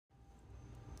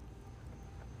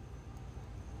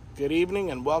Good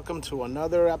evening and welcome to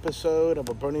another episode of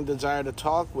A Burning Desire to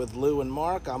Talk with Lou and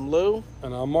Mark. I'm Lou.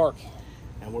 And I'm Mark.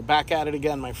 And we're back at it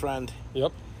again, my friend.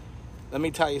 Yep. Let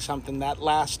me tell you something. That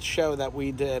last show that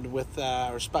we did with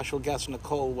our special guest,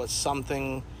 Nicole, was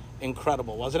something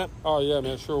incredible, wasn't it? Oh, yeah,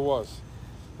 man, it sure was.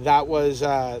 That was,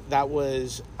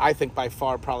 I think, by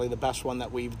far probably the best one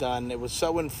that we've done. It was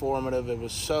so informative. It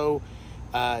was so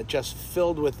just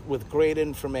filled with great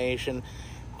information.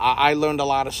 I learned a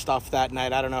lot of stuff that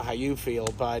night. I don't know how you feel,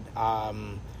 but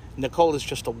Nicole is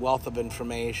just a wealth of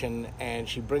information, and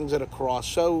she brings it across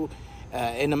so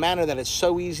in a manner that is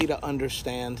so easy to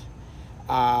understand,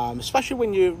 especially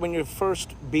when you're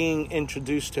first being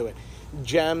introduced to it.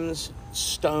 Gems,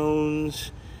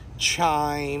 stones,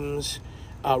 chimes,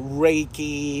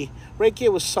 Reiki. Reiki I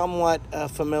was somewhat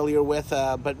familiar with,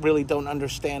 but really don't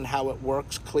understand how it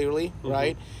works clearly,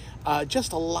 right?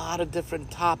 Just a lot of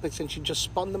different topics, and she just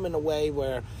spun them in a way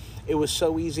where it was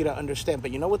so easy to understand.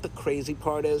 But you know what the crazy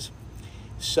part is?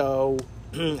 So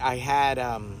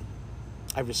I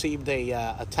received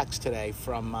a text today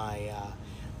from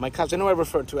my cousin, who I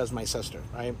refer to as my sister,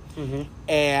 right? Mm-hmm.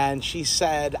 And she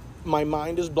said, "My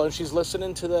mind is blown." She's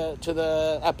listening to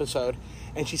the episode,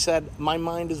 and she said, "My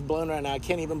mind is blown right now. I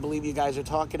can't even believe you guys are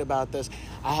talking about this.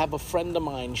 I have a friend of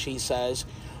mine," she says,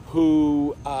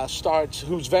 who's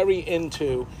very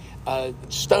into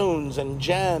stones and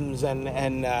gems and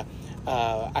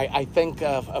I think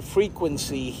of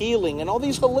frequency healing and all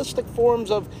these holistic forms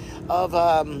of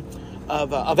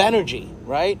energy,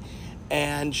 right?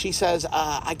 And she says,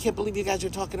 "I can't believe you guys are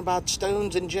talking about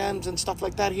stones and gems and stuff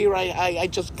like that. Here, I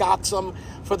just got some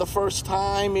for the first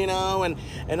time,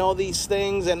 and all these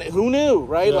things. And who knew,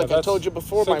 right? Yeah, like I told you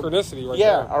before, synchronicity, right?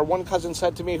 Yeah, there. Our one cousin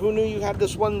said to me, "Who knew you had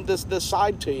this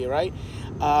side to you, right?"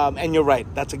 And you're right.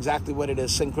 That's exactly what it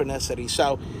is, synchronicity.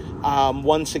 So,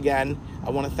 once again, I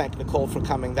want to thank Nicole for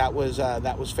coming. That was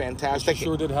fantastic. She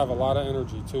sure did have a lot of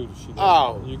energy too. She did.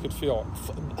 Oh, you could feel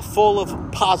it. Full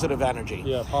of positive energy.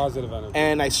 Yeah, positive energy.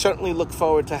 And I certainly look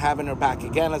forward to having her back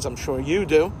again, as I'm sure you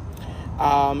do.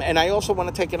 And I also want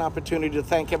to take an opportunity to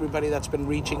thank everybody that's been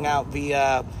reaching out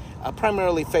via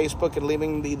primarily Facebook and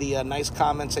leaving the nice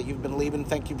comments that you've been leaving.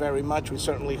 Thank you very much. We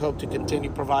certainly hope to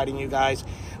continue providing you guys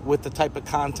with the type of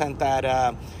content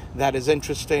that is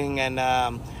interesting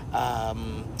and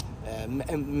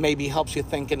maybe helps you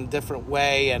think in a different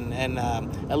way and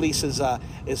at least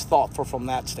is thoughtful from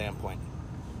that standpoint.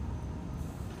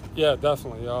 Yeah,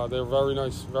 definitely. They're very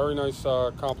nice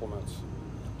compliments.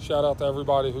 Shout out to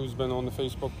everybody who's been on the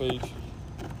Facebook page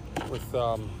with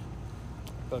the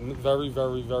very,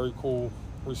 very, very cool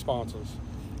responses.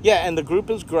 Yeah, and the group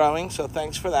is growing, so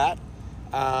thanks for that.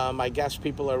 I guess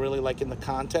people are really liking the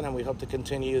content, and we hope to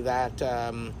continue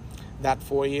that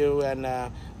for you,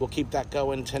 and we'll keep that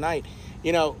going tonight.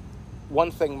 One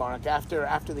thing, Mark,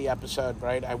 after the episode,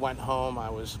 right, I went home,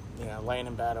 I was laying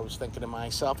in bed, I was thinking to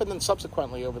myself, and then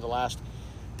subsequently over the last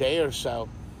day or so,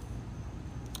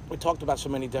 we talked about so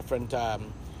many different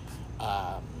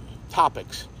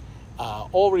topics,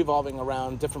 all revolving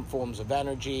around different forms of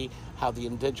energy, how the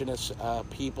indigenous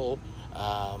people,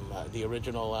 the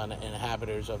original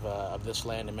inhabitants of this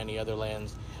land and many other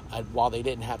lands, while they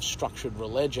didn't have structured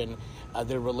religion,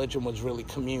 their religion was really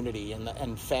community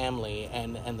and family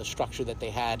and the structure that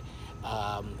they had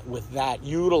with that,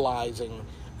 utilizing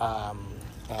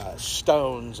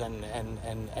stones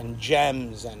and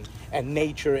gems and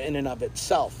nature in and of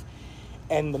itself.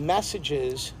 And the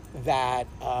messages that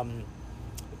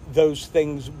those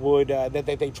things would that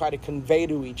they try to convey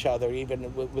to each other,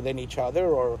 even within each other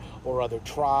or other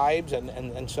tribes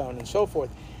and so on and so forth.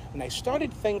 And I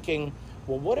started thinking,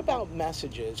 well, what about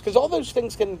messages? Because all those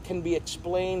things can be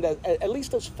explained at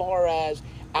least as far as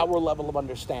our level of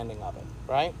understanding of it,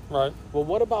 right? Right. Well,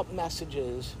 what about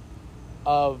messages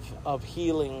of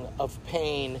healing, of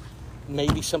pain,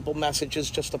 maybe simple messages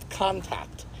just of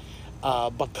contact,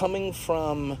 but coming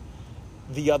from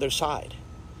the other side?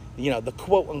 The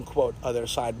quote-unquote other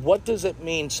side. What does it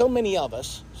mean? So many of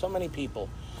us, so many people,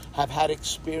 have had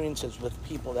experiences with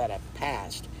people that have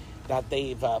passed, that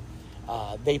they've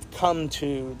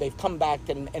come back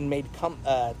and made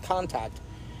contact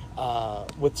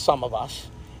with some of us,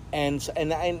 and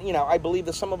I believe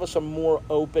that some of us are more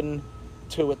open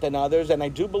to it than others, and I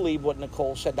do believe what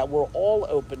Nicole said, that we're all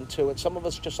open to it. Some of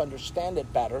us just understand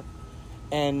it better,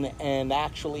 and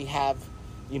actually have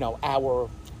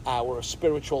our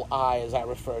spiritual eye, as I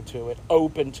refer to it,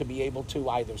 open to be able to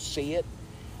either see it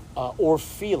or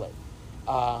feel it.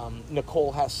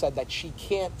 Nicole has said that she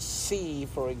can't see,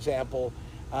 for example,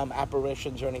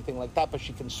 apparitions or anything like that, but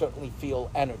she can certainly feel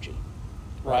energy,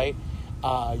 right?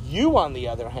 You, on the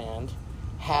other hand,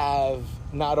 have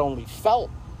not only felt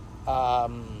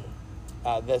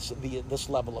this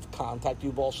level of contact,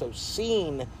 you've also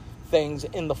seen things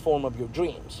in the form of your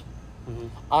dreams. Mm-hmm.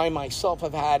 I myself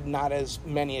have had not as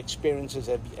many experiences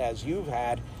as you've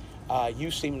had. You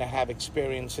seem to have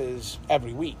experiences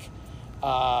every week.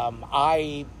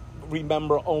 I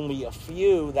remember only a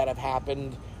few that have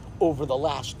happened over the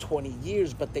last 20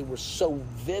 years, but they were so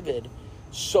vivid,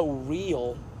 so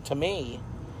real to me,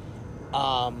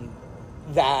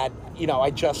 that, you know,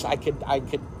 I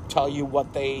could tell you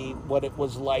what it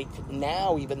was like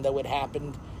now, even though it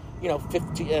happened, you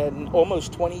know,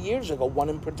 almost 20 years ago, one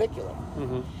in particular.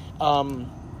 Mm-hmm.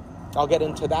 I'll get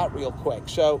into that real quick.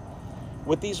 So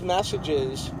with these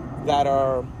messages that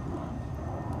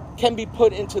can be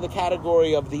put into the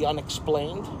category of the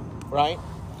unexplained, right?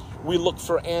 We look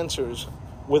for answers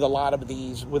within a lot of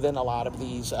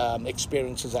these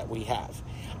experiences that we have.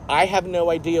 I have no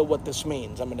idea what this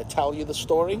means. I'm going to tell you the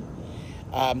story,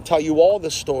 tell you all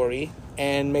the story,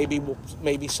 and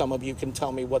maybe some of you can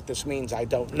tell me what this means. I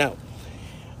don't know.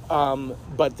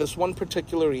 But this one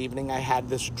particular evening, I had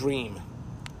this dream,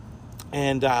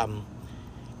 and I'm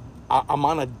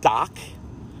on a dock,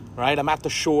 right? I'm at the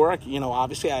shore. You know,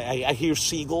 obviously, I hear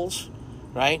seagulls,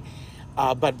 right?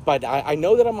 But I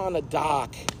know that I'm on a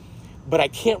dock, but I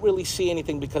can't really see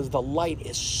anything because the light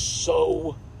is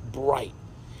so bright.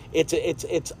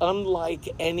 It's unlike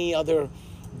any other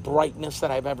brightness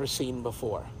that I've ever seen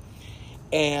before.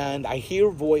 And I hear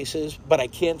voices, but I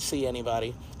can't see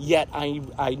anybody. Yet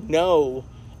I know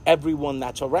everyone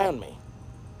that's around me,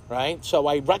 right? So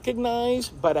I recognize,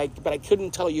 but I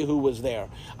couldn't tell you who was there.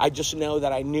 I just know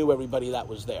that I knew everybody that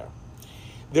was there.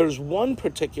 There's one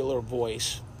particular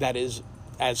voice that is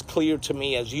as clear to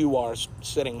me as you are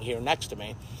sitting here next to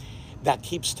me that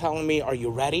keeps telling me, "Are you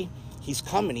ready? He's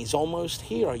coming. He's almost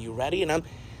here. Are you ready?" And I'm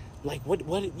like, "What?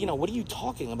 You know, what are you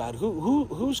talking about?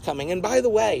 Who's coming?" And by the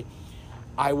way,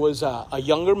 I was a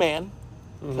younger man,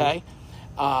 okay,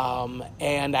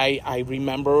 and I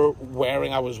remember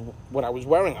wearing. I was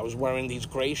wearing these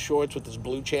gray shorts with this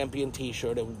Blue Champion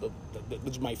T-shirt. It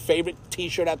was my favorite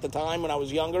T-shirt at the time when I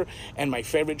was younger, and my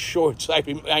favorite shorts.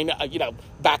 I know, you know,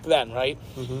 back then, right?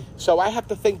 Mm-hmm. So I have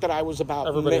to think that I was about.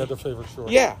 Everybody had their favorite short.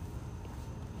 Yeah.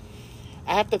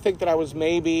 I have to think that I was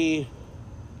maybe,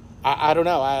 I don't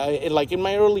know, like in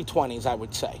my early 20s, I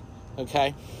would say,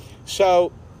 okay?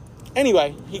 So,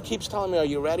 anyway, he keeps telling me, "Are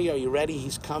you ready? Are you ready?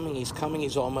 He's coming,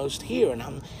 he's almost here." And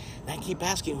I keep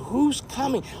asking, "Who's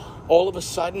coming?" All of a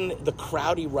sudden, the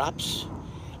crowd erupts.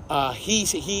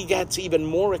 He gets even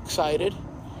more excited,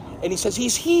 and he says,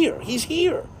 "He's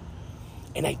here."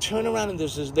 And I turn around, and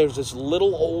there's this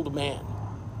little old man,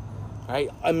 right?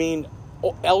 I mean,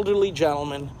 elderly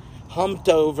gentleman, humped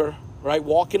over, right,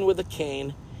 walking with a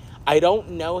cane. I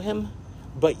don't know him,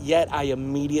 but yet I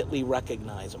immediately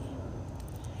recognize him.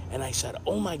 And I said,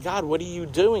 "Oh my God, what are you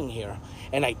doing here?"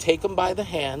 And I take him by the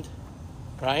hand,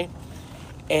 right?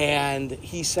 And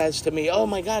he says to me, "Oh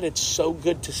my God, it's so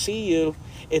good to see you.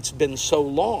 It's been so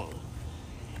long."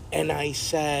 And I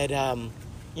said,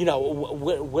 "You know,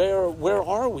 where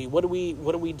are we? What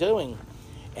are we doing?"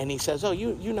 And he says, "Oh,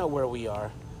 you know where we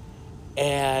are."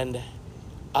 And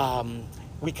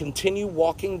we continue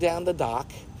walking down the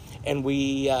dock, and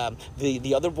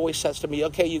the other voice says to me,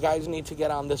 "Okay, you guys need to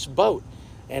get on this boat."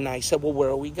 And I said, "Well, where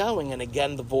are we going?" And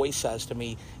again, the voice says to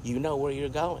me, "You know where you're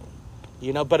going."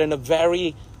 You know, but in a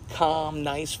very calm,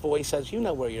 nice voice says, "You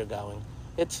know where you're going.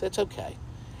 It's okay."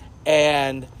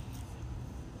 And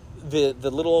the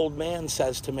little old man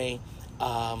says to me,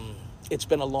 "It's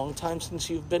been a long time since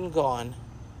you've been gone."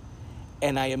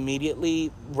 And I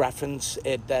immediately reference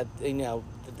it that, you know,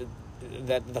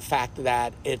 that the fact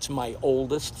that it's my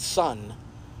oldest son,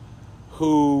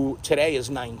 who today is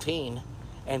 19,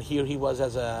 and here he was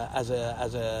as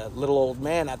a little old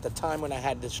man. At the time when I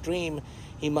had this dream,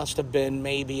 he must have been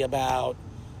maybe about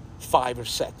 5 or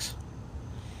 6.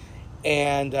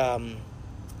 And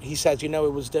he says, "You know,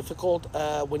 it was difficult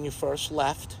when you first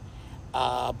left,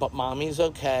 but Mommy's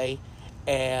okay,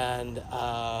 and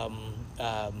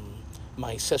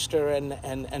my sister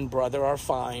and brother are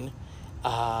fine.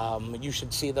 You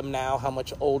should see them now, how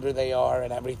much older they are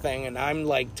and everything." And I'm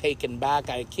like taken back.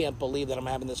 I can't believe that I'm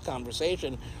having this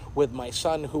conversation with my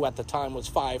son, who at the time was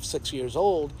 5, 6 years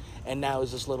old, and now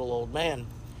is this little old man.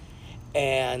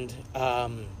 And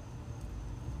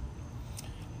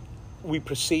we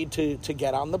proceed to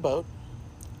get on the boat,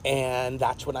 and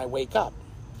that's when I wake up.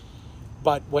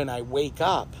 But when I wake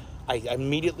up, I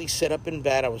immediately sit up in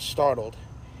bed. I was startled,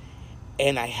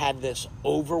 and I had this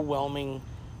overwhelming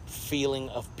feeling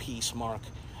of peace, Mark.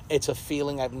 It's a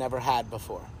feeling I've never had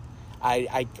before.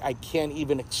 I can't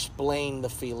even explain the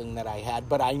feeling that I had,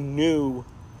 but I knew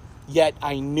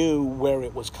where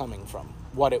it was coming from,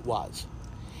 what it was.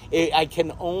 I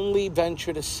can only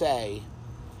venture to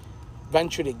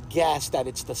guess that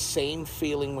it's the same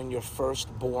feeling when you're first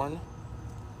born,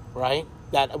 right?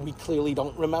 That we clearly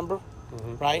don't remember,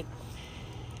 right?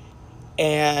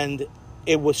 And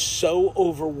it was so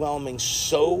overwhelming,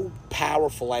 so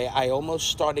powerful. I almost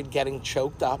started getting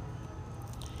choked up.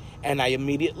 And I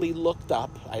immediately looked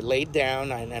up. I laid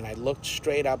down and I looked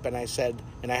straight up and I said,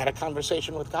 and I had a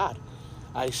conversation with God.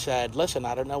 I said, listen,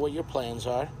 I don't know what your plans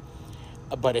are,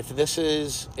 but if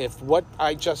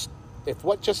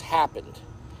what just happened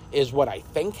is what I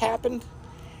think happened,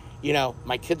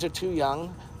 my kids are too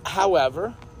young.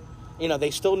 However,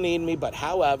 they still need me, but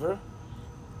however,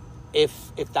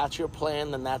 if that's your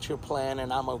plan, then that's your plan,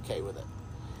 and I'm okay with it.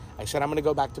 I said, I'm going to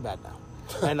go back to bed now.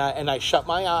 and I shut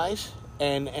my eyes,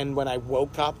 and when I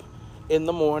woke up in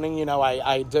the morning,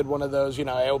 I did one of those,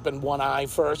 I opened one eye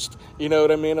first, you know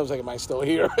what I mean? I was like, am I still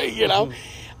here?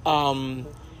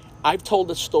 I've told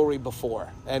this story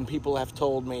before, and people have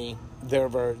told me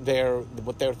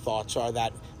what their thoughts are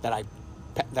that I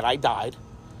died,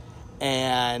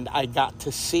 and I got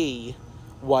to see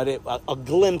a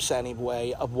glimpse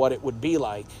anyway of what it would be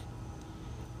like.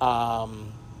 But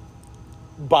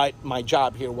my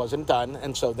job here wasn't done,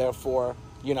 and so therefore,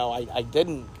 I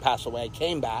didn't pass away. I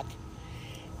came back,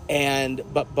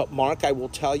 but Mark, I will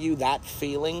tell you that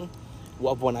feeling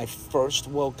of when I first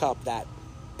woke up, that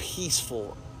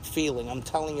peaceful feeling. I'm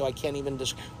telling you, I can't even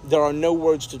there are no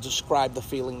words to describe the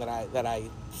feeling that I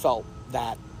felt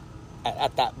that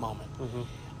at that moment.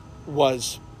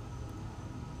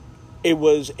 It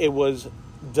was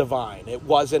divine. It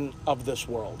wasn't of this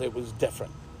world. It was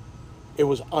different. It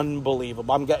was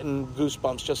unbelievable. I'm getting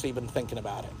goosebumps just even thinking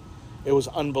about it. It was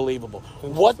unbelievable.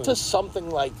 What could something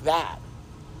like that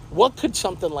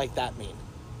mean?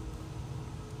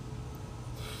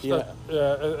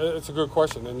 It's a good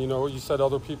question. And, you said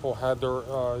other people had their,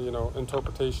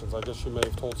 interpretations. I guess you may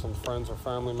have told some friends or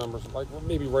family members,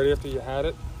 maybe right after you had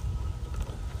it.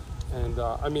 And,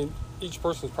 each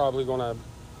person's probably going to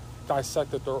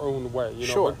dissect it their own way,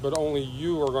 Sure. But only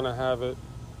you are going to have it,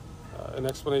 an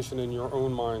explanation in your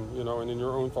own mind, and in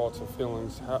your own thoughts and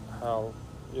feelings, how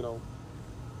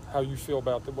you feel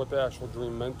about what the actual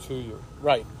dream meant to you.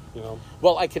 Right.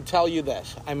 Well, I can tell you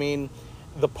this.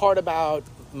 The part about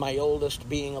my oldest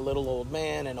being a little old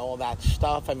man and all that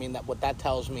stuff, what that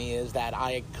tells me is that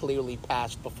I clearly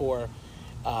passed before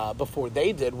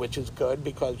they did, which is good,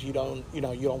 because you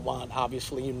don't want,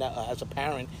 obviously, as a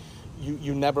parent,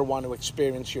 you never want to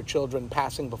experience your children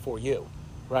passing before you,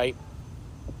 right?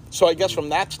 So I guess from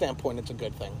that standpoint, it's a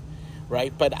good thing,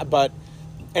 right? But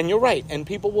and you're right, and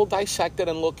people will dissect it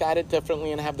and look at it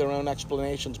differently and have their own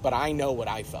explanations, but I know what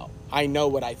I felt. I know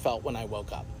what I felt when I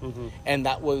woke up. And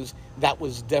that was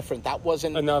different. That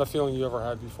wasn't... And not a feeling you ever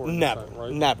had before? Never,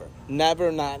 right?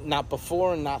 Never, not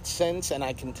before and not since, and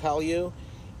I can tell you,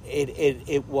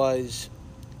 it was...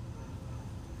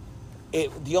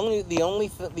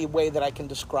 The way that I can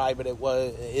describe it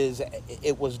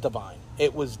was divine.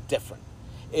 It was different.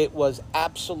 It was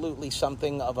absolutely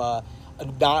something of a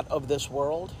not of this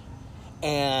world,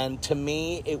 and to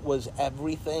me it was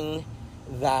everything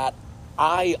that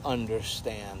I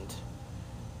understand,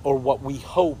 or what we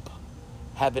hope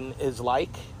heaven is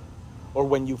like, or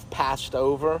when you've passed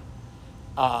over,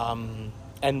 and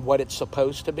what it's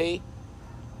supposed to be.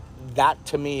 That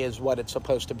to me is what it's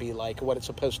supposed to be like, what it's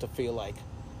supposed to feel like.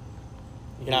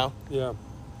 Yeah.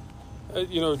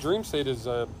 Dream state is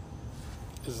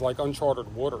like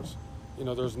uncharted waters.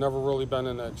 There's never really been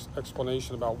an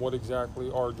explanation about what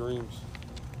exactly are dreams.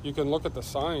 You can look at the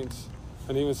science,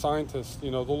 and even scientists,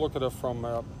 they'll look at it from,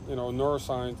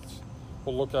 neuroscience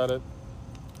will look at it,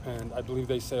 and I believe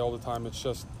they say all the time it's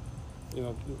just,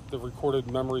 the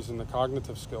recorded memories and the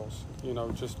cognitive skills,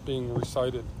 just being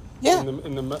recited. Yeah.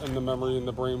 In the memory in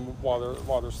the brain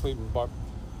while they're sleeping. But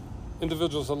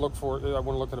individuals that look for it, I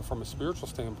want to look at it from a spiritual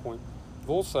standpoint,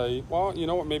 they'll say, well, you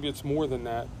know what, maybe it's more than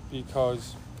that,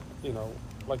 because,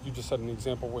 like you just said, an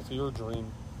example with your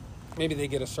dream, maybe they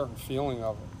get a certain feeling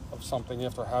of something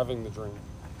after having the dream,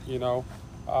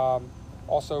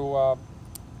 Also,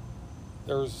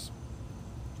 there's,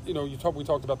 we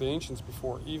talked about the ancients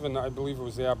before. Even, I believe it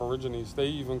was the Aborigines, they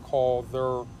even call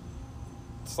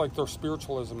it's like their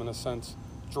spiritualism in a sense,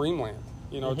 dreamland.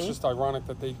 It's just ironic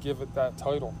that they give it that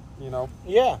title,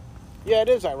 Yeah, it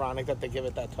is ironic that they give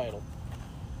it that title.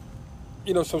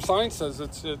 So science says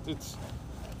it's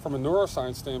from a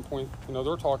neuroscience standpoint,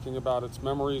 they're talking about its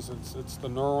memories, it's the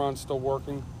neurons still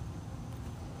working,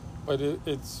 but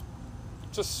it's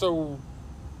just so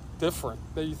different.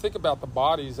 That you think about the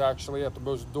body's actually at the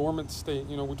most dormant state.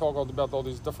 You know, we talk about all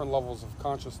these different levels of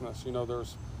consciousness. You know,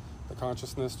 there's the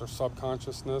consciousness, there's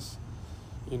subconsciousness,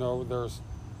 you know, there's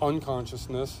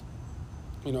unconsciousness,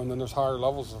 you know, and then there's higher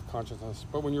levels of consciousness.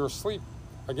 But when you're asleep,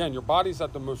 again, your body's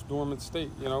at the most dormant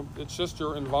state. You know, it's just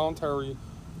your involuntary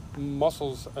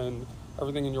muscles and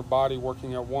everything in your body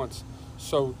working at once.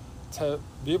 So to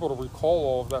be able to recall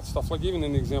all of that stuff, like even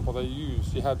in the example that you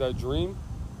used, you had that dream,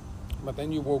 but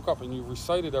then you woke up and you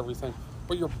recited everything,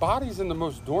 but your body's in the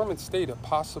most dormant state it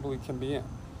possibly can be in.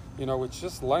 You know, it's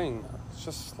just laying there. It's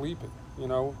just sleeping. You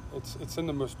know, it's in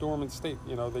the most dormant state.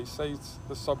 You know, they say it's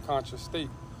the subconscious state.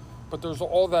 But there's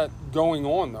all that going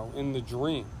on, though, in the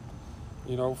dream,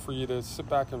 you know, for you to sit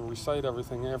back and recite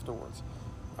everything afterwards.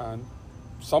 And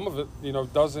some of it, you know,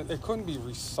 it couldn't be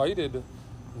recited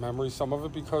memory, some of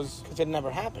it because it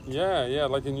never happened. Yeah,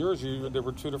 like in yours, there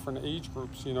were 2 different age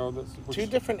groups, you know. 2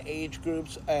 different age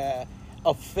groups, a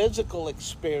physical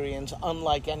experience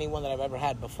unlike anyone that I've ever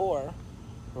had before,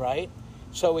 right?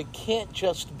 So it can't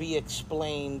just be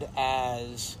explained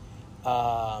as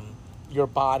your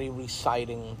body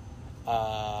reciting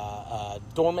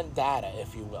dormant data,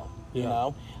 if you will, you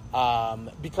know,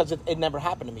 because it never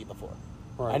happened to me before.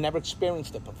 Right. I never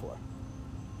experienced it before,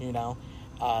 you know.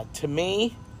 To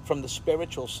me, from the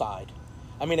spiritual side,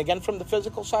 I mean, again, from the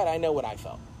physical side, I know what I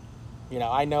felt. You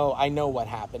know, I know what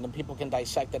happened, and people can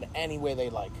dissect it any way they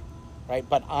like, right?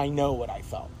 But I know what I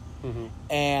felt. Mm-hmm.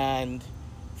 And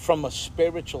from a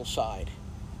spiritual side,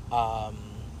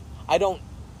 I don't,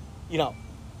 you know,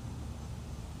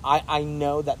 I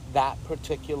know that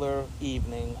particular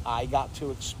evening I got to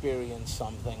experience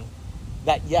something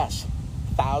that, yes,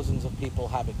 thousands of people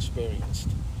have experienced,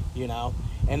 you know.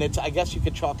 And I guess you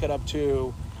could chalk it up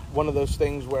to one of those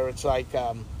things where it's like,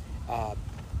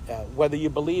 whether you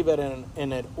believe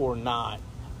in it or not,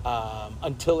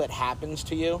 until it happens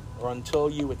to you or until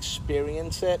you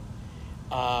experience it,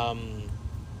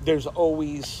 there's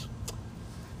always,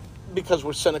 because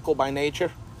we're cynical by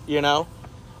nature, you know,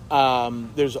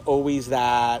 there's always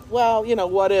that, well, you know,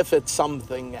 what if it's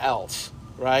something else,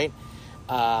 right?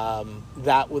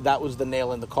 That was the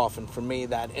nail in the coffin for me,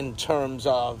 that in terms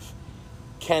of,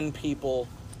 can people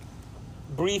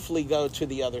briefly go to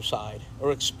the other side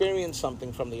or experience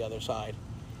something from the other side,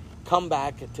 come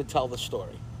back to tell the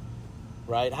story,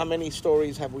 right? How many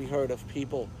stories have we heard of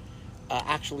people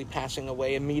actually passing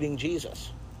away and meeting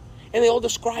Jesus? And they all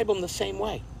describe him the same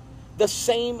way. The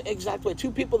same exact way.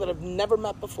 2 people that have never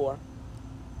met before,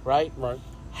 right? Right.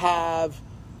 Have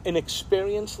an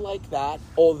experience like that,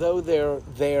 although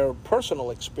their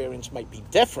personal experience might be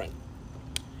different.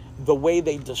 The way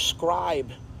they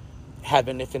describe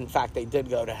heaven, if in fact they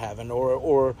did go to heaven,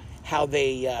 or how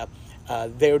they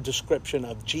their description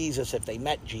of Jesus, if they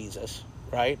met Jesus,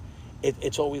 right?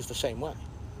 It's always the same way,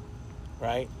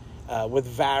 right? With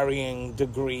varying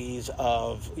degrees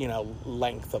of, you know,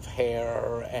 length of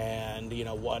hair and, you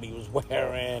know, what he was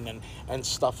wearing and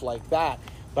stuff like that.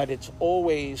 But it's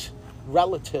always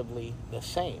relatively the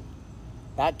same.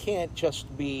 That can't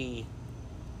just be...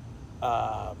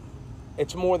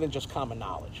 it's more than just common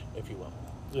knowledge, if you will.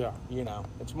 Yeah. You know,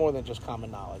 it's more than just common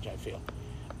knowledge, I feel.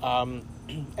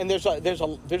 And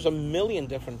there's a million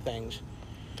different things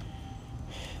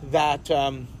that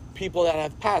people that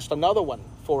have passed. Another one,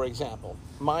 for example,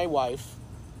 my wife,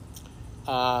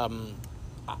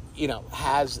 you know,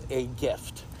 has a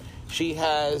gift. She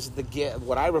has the gift,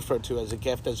 what I refer to as a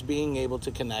gift, as being able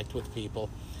to connect with people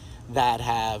that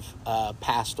have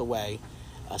passed away.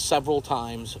 Several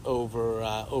times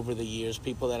over the years,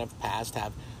 people that have passed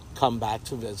have come back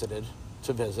to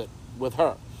visit with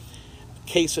her.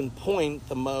 Case in point,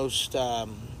 the most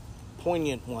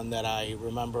poignant one that I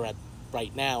remember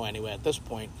right now, anyway, at this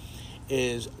point,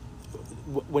 is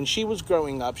when she was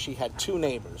growing up, she had 2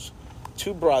 neighbors,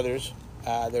 2 brothers.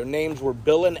 Their names were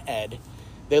Bill and Ed.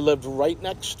 They lived right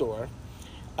next door.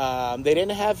 They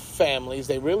didn't have families.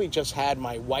 They really just had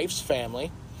my wife's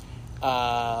family.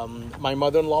 My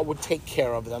mother-in-law would take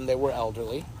care of them. They were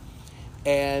elderly.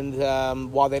 And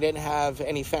while they didn't have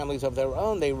any families of their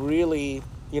own, they really,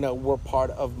 you know, were part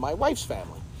of my wife's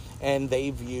family. And they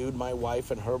viewed my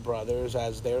wife and her brothers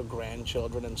as their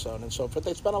grandchildren and so on and so forth.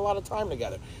 They spent a lot of time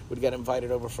together. Would get invited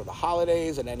over for the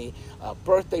holidays and any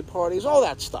birthday parties, all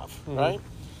that stuff, mm-hmm. right?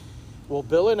 Well,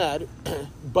 Bill and Ed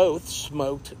both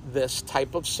smoked this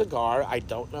type of cigar. I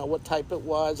don't know what type it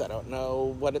was. I don't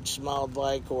know what it smelled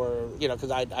like, or, you know,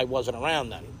 because I wasn't around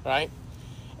then, right?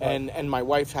 And my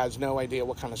wife has no idea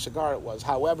what kind of cigar it was.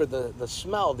 However, the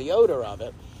smell, the odor of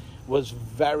it was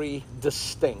very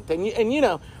distinct. And you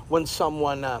know, when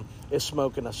someone is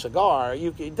smoking a cigar,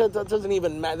 that doesn't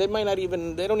even matter.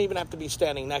 They don't even have to be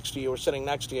standing next to you or sitting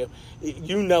next to you.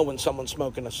 You know when someone's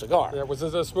smoking a cigar. Yeah, was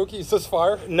this a smoky? Is this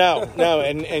fire? No,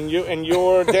 and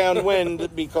you're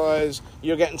downwind because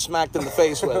you're getting smacked in the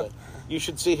face with it. You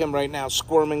should see him right now,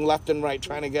 squirming left and right,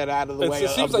 trying to get out of the way. It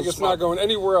seems like it's not going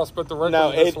anywhere else but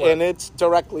directly this way. No, and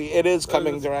it is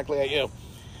coming directly at you.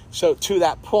 So to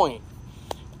that point,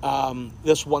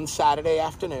 this one Saturday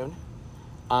afternoon,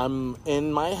 I'm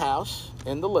in my house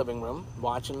in the living room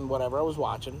watching whatever I was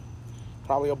watching,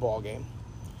 probably a ball game,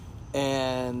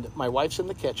 and my wife's in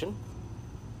the kitchen,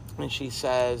 and she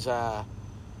says,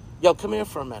 "Yo, come here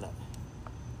for a minute."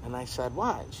 And I said,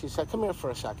 "What?" She said, "Come here for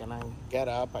a second." I get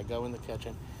up, I go in the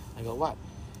kitchen. I go, "What?"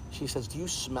 She says, "Do you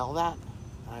smell that?"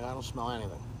 I go, "I don't smell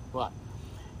anything." "What?"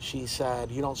 She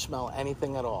said, "You don't smell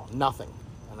anything at all, nothing."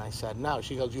 And I said, "No."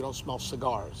 She goes, "You don't smell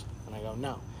cigars?" And I go,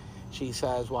 "No." She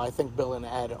says, "Well, I think Bill and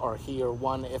Ed are here.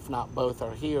 One, if not both,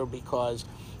 are here because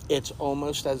it's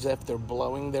almost as if they're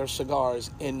blowing their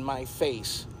cigars in my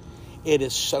face. It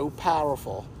is so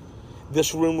powerful.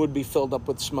 This room would be filled up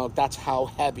with smoke. That's how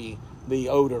heavy the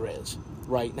odor is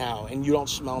right now. And you don't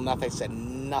smell nothing." I said,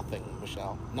 "Nothing,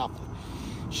 Michelle, nothing."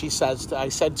 She says, I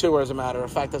said to her, as a matter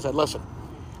of fact, I said, "Listen,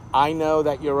 I know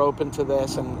that you're open to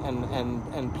this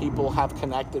and people have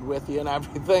connected with you and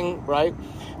everything, right?"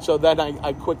 So then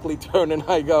I quickly turn and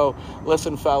I go,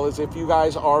 "Listen, fellas, if you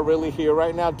guys are really here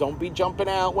right now, don't be jumping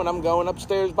out when I'm going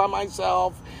upstairs by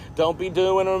myself. Don't be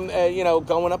doing them,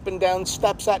 going up and down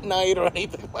steps at night or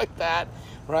anything like that,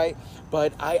 right?"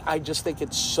 But I just think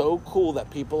it's so cool that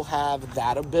people have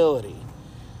that ability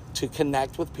to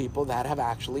connect with people that have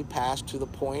actually passed to the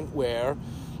point where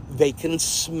they can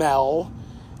smell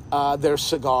their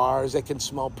cigars, they can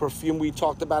smell perfume. We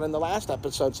talked about in the last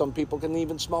episode, some people can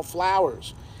even smell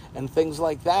flowers and things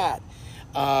like that.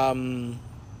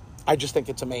 I just think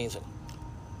it's amazing.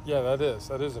 Yeah, that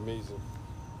is amazing.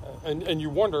 And you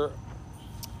wonder,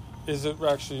 is it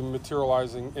actually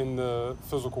materializing in the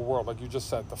physical world, like you just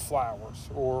said, the flowers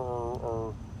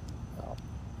or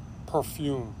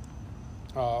perfume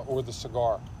or the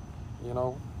cigar,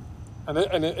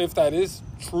 And if that is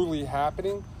truly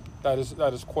happening, that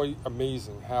is quite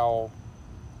amazing how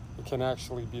it can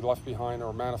actually be left behind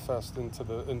or manifest into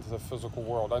the physical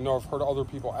world. I know I've heard other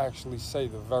people actually say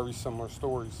the very similar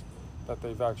stories, that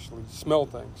they've actually smelled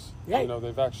things. Right.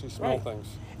 They've actually smelled Right. things.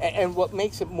 And what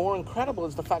makes it more incredible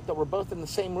is the fact that we're both in the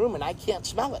same room and I can't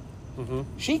smell it. Mm-hmm.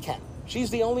 She can. She's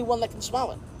the only one that can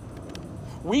smell it.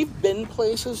 We've been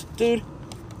places, dude.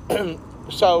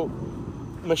 So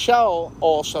Michelle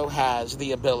also has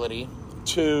the ability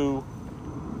to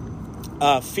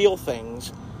feel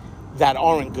things that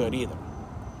aren't good either,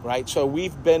 right? So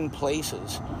we've been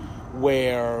places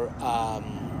where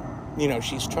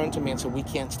she's turned to me and said, "We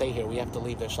can't stay here. We have to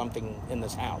leave. There's something in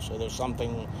this house, or there's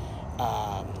something,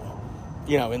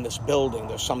 in this building.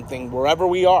 There's something wherever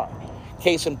we are."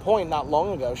 Case in point, not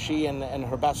long ago, she and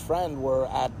her best friend were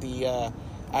at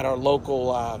our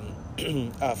local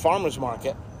farmers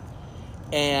market,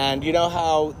 and you know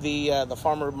how the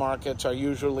farmer markets are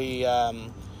usually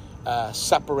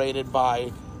separated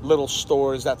by little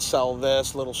stores that sell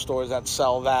this, little stores that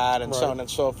sell that, and right. so on and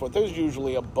so forth. There's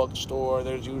usually a bookstore.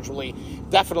 There's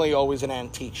definitely always an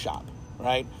antique shop,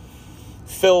 right?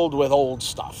 Filled with old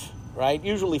stuff, right?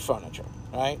 Usually furniture,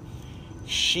 right?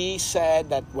 She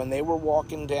said that when they were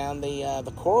walking down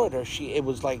the corridor, it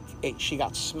was like she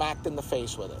got smacked in the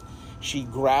face with it. She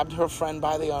grabbed her friend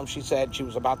by the arm. She said she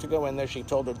was about to go in there. She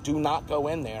told her, "Do not go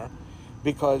in there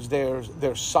because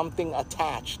there's something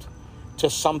attached to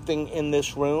something in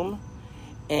this room,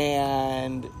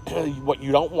 and what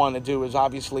you don't want to do is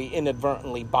obviously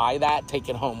inadvertently buy that, take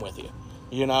it home with you,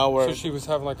 Or, so she was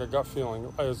having like a gut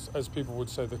feeling, as people would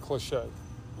say, the cliche.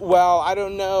 Well, I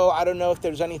don't know if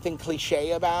there's anything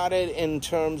cliche about it in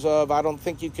terms of, I don't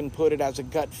think you can put it as a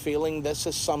gut feeling. This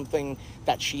is something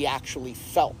that she actually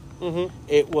felt. Mm-hmm.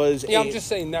 It was. Yeah, I'm just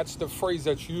saying that's the phrase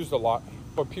that's used a lot,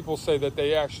 but people say that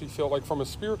they actually feel like, from a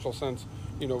spiritual sense,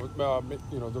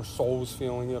 their soul's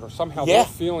feeling it, or somehow they're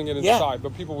feeling it inside. Yeah.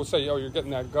 But people will say, "Oh, you're getting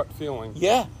that gut feeling."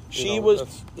 Yeah, she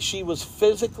was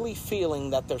physically feeling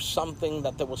that there was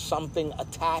something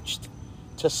attached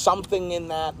to something in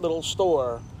that little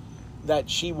store that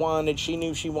she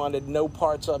knew she wanted no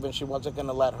parts of, and she wasn't going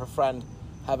to let her friend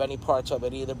have any parts of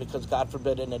it either, because God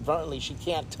forbid inadvertently, she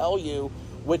can't tell you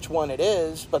which one it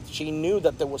is, but she knew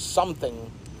that there was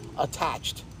something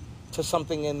attached to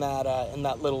something in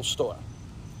that little store.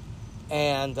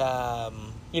 And,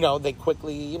 they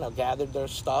quickly, gathered their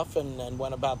stuff and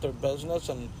went about their business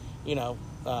and,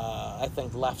 I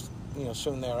think left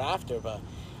soon thereafter. But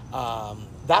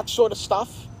that sort of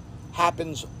stuff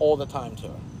happens all the time to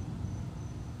her.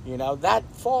 That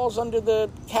falls under the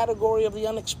category of the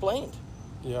unexplained.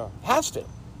 Yeah. Has to.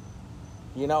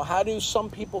 How do some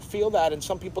people feel that and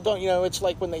some people don't? It's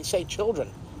like when they say children,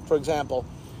 for example,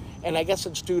 and I guess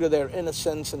it's due to their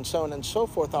innocence and so on and so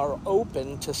forth, are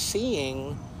open to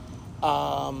seeing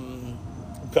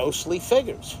ghostly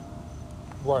figures.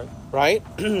 Right. Right?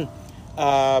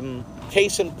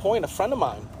 Case in point, a friend of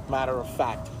mine, matter of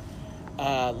fact,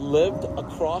 lived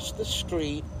across the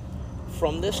street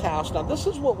from this house. Now, this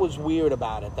is what was weird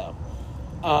about it, though.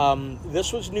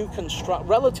 This was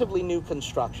relatively new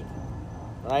construction,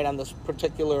 right, on this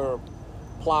particular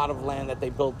plot of land that they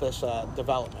built this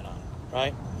development on,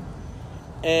 right?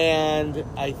 And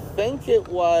I think it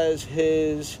was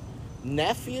his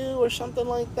nephew or something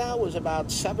like that, was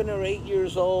about 7 or 8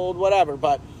 years old, whatever.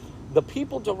 But the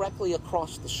people directly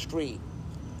across the street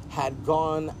had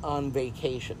gone on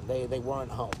vacation. They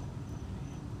weren't home.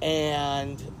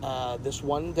 And this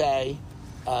one day,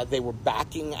 they were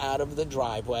backing out of the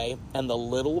driveway, and the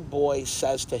little boy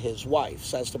says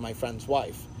to my friend's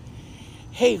wife,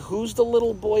 "Hey, who's the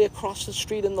little boy across the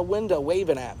street in the window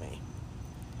waving at me?"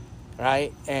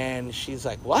 Right? And she's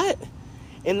like, "What?"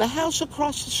 "In the house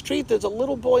across the street, there's a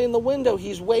little boy in the window.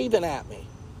 He's waving at me."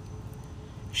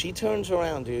 She turns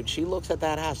around, dude. She looks at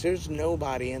that house. There's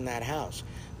nobody in that house.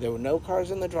 There were no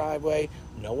cars in the driveway.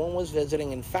 No one was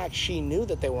visiting. In fact, she knew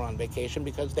that they were on vacation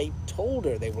because they told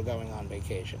her they were going on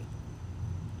vacation.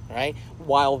 Right?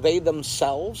 While they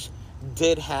themselves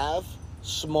did have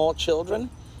small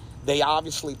children, they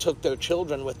obviously took their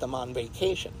children with them on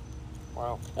vacation.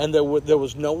 Wow. And there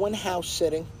was no one house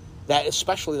sitting,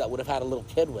 especially that would have had a little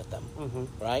kid with them. Mm-hmm.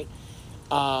 Right?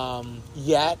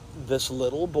 Yet this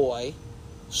little boy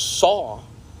saw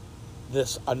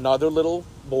another little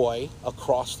boy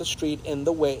across the street in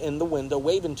the window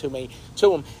waving to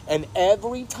him, and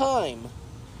every time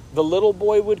the little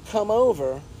boy would come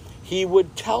over, he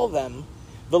would tell them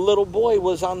the little boy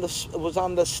was on the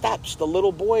steps, the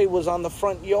little boy was on the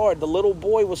front yard, the little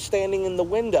boy was standing in the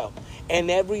window, and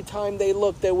every time they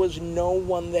looked, there was no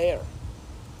one there.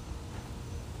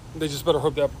 They just better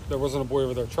hope that there wasn't a boy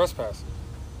over there trespassing.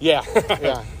 Yeah.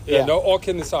 No, all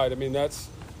kidding aside, I mean, that's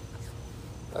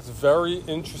very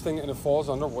interesting, and it falls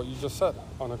under what you just said,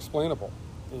 unexplainable.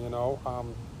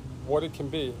 What it can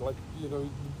be. Like,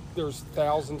 there's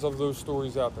thousands of those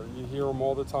stories out there. You hear them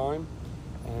all the time.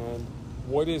 And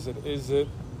what is it? Is it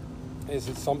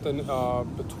something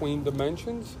between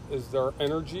dimensions? Is there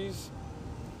energies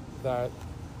that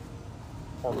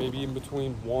are maybe in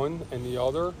between one and the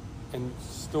other and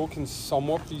still can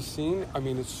somewhat be seen? I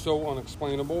mean, it's so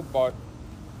unexplainable, but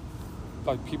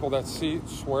like people that see it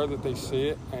swear that they see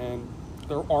it, and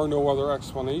there are no other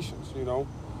explanations,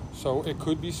 So it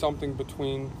could be something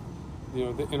between,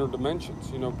 the inner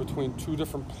dimensions, between two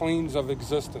different planes of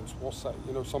existence, we'll say.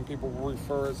 Some people will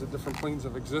refer as different planes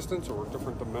of existence or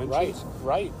different dimensions.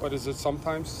 Right. But is it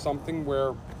sometimes something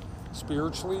where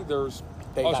spiritually there's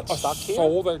a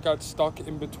soul that got stuck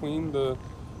in between the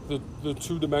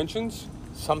two dimensions?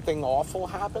 Something awful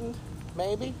happened,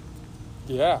 maybe?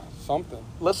 Yeah, something.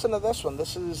 Listen to this one.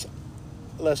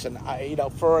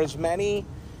 For as many,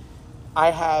 I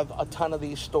have a ton of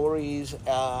these stories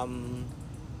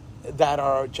that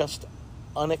are just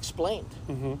unexplained.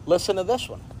 Mm-hmm. Listen to this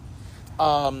one.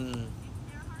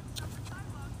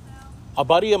 A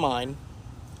buddy of mine,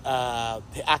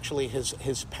 actually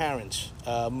his parents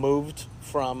moved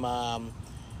from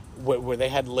where they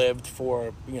had lived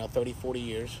for 30, 40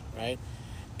 years, right?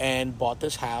 And bought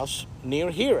this house near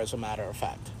here, as a matter of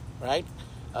fact, right?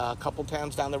 A couple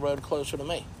towns down the road closer to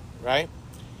me, right?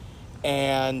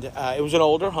 And it was an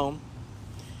older home,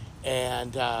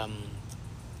 and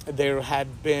there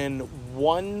had been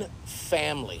one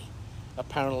family,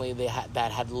 apparently,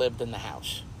 that had lived in the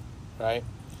house, right?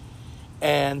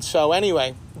 And so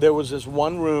anyway, there was this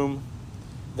one room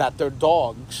that their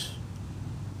dogs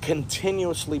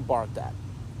continuously barked at,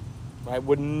 right?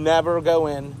 Would never go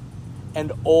in,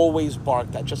 and always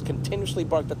barked at, just continuously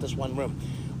barked at this one room.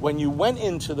 When you went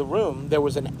into the room, there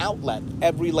was an outlet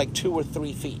every 2 or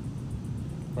 3 feet,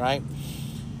 right?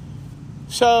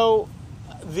 So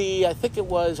I think it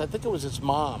was his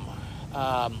mom,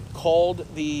 called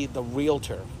the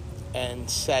realtor and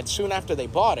said, soon after they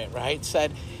bought it, right,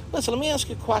 said, "Listen, let me ask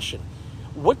you a question.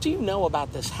 What do you know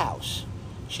about this house?"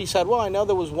 She said, "Well, I know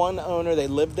there was one owner, they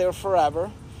lived there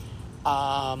forever."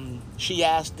 She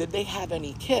asked, "Did they have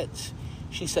any kids?"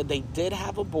 She said they did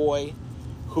have a boy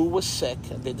who was sick.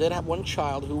 They did have one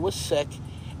child who was sick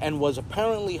and was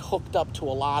apparently hooked up to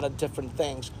a lot of different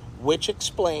things, which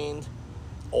explained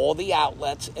all the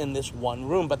outlets in this one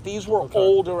room. But these were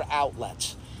older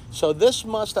outlets. So this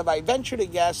must have, I venture to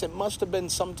guess, it must have been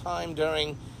sometime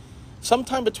between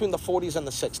the 40s and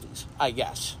the 60s, I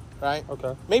guess, right?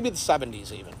 Okay. Maybe the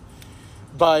 70s even.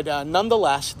 But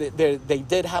nonetheless, they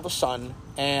did have a son,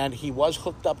 and he was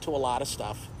hooked up to a lot of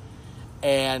stuff.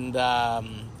 And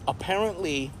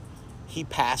apparently, he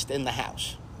passed in the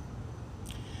house.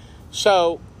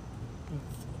 So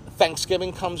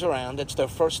Thanksgiving comes around. It's their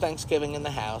first Thanksgiving in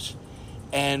the house.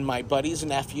 And my buddy's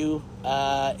nephew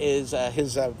his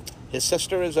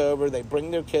sister is over. They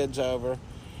bring their kids over.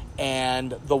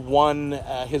 And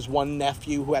his one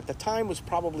nephew, who at the time was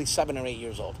probably 7 or 8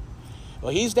 years old.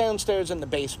 Well, he's downstairs in the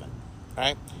basement,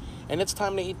 right? And it's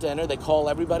time to eat dinner. They call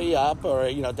everybody up, or,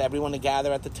 everyone to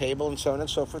gather at the table and so on and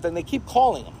so forth. And they keep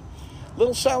calling him.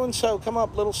 Little so-and-so, come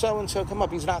up. Little so-and-so, come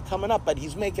up. He's not coming up, but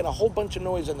he's making a whole bunch of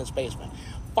noise in this basement.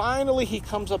 Finally, he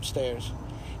comes upstairs.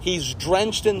 He's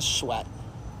drenched in sweat,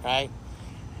 right?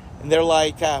 And they're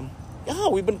like,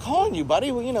 we've been calling you,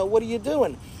 buddy. Well, what are you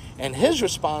doing? And his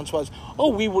response was,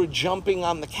 we were jumping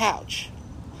on the couch.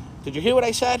 Did you hear what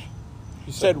I said?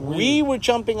 He said, we were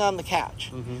jumping on the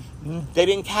couch. Mm-hmm. They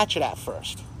didn't catch it at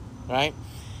first, right?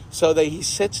 So he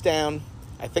sits down.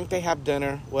 I think they have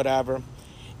dinner, whatever.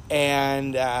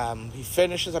 And he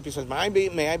finishes up. He says,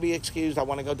 may I be excused? I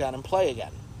want to go down and play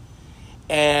again.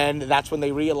 And that's when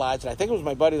they realized, and I think it was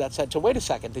my buddy that said, so wait a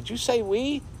second, did you say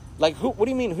we? Like, who? What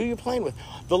do you mean, who are you playing with?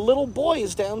 The little boy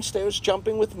is downstairs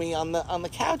jumping with me on the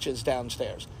couches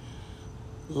downstairs.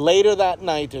 Later that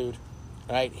night, dude,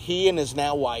 right, he and his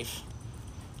now wife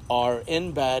are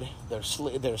in bed.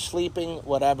 They're sleeping,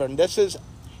 whatever. And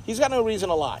he's got no reason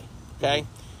to lie, okay?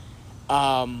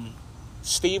 Mm-hmm.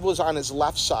 Steve was on his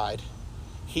left side.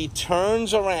 He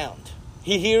turns around.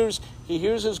 He hears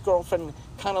his girlfriend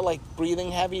kind of like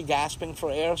breathing heavy, gasping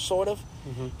for air, sort of.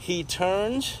 Mm-hmm. He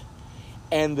turns,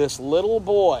 and this little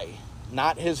boy,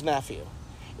 not his nephew,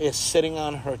 is sitting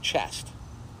on her chest.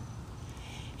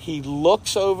 He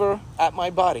looks over at my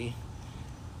buddy.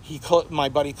 My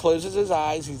buddy closes his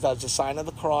eyes. He does the sign of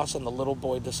the cross, and the little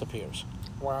boy disappears.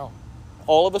 Wow.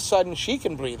 All of a sudden, she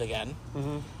can breathe again.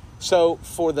 Mm-hmm. So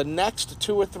for the next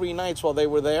 2 or 3 nights while they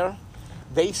were there,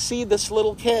 they see this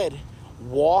little kid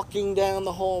walking down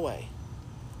the hallway,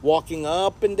 walking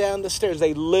up and down the stairs.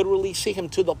 They literally see him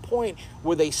to the point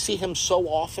where they see him so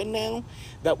often now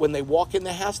that when they walk in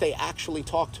the house, they actually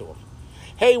talk to him.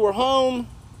 Hey, we're home.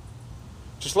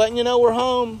 Just letting you know we're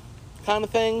home, kind of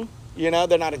thing.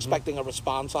 They're not expecting a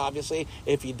response, obviously.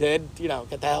 If you did,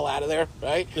 get the hell out of there,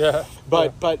 right? Yeah.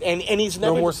 But he's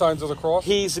never... No more signs of the cross?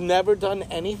 He's never done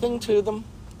anything to them.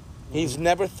 Mm-hmm. He's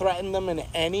never threatened them in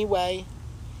any way.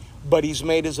 But he's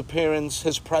made his appearance,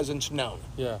 his presence known.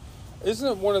 Yeah. Isn't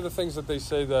it one of the things that they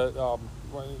say that,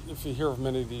 if you hear of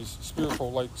many of these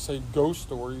spiritual, like, say, ghost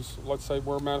stories, let's say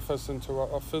where it manifests into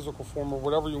a physical form or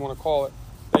whatever you want to call it,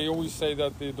 they always say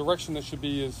that the direction that should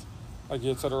be is, like you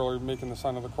had said earlier, making the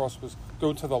sign of the cross was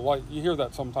go to the light. You hear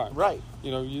that sometimes. Right.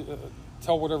 You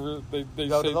tell whatever they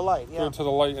go say. To the light, yeah. Go to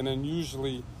the light, and then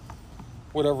usually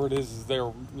whatever it is there,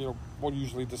 will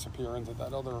usually disappear into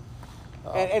that other...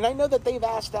 And I know that they've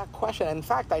asked that question. In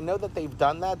fact, I know that they've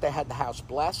done that. They had the house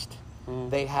blessed.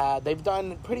 Mm. They've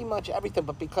done pretty much everything,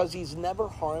 but because he's never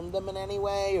harmed them in any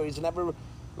way, or he's never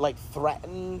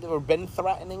threatened or been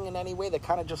threatening in any way, they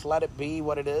kind of just let it be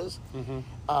what it is. Mm-hmm.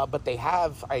 But they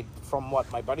have, from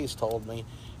what my buddies told me,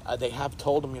 they have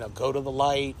told him, go to the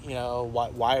light,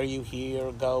 why are you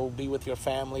here? Go be with your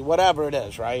family, whatever it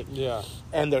is, right? Yeah.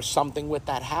 And there's something with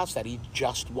that house that he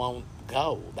just won't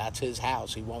go. That's his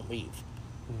house. He won't leave.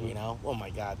 Mm-hmm. Oh my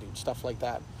God, dude, stuff like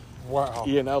that. Wow.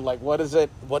 What is it?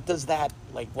 What does that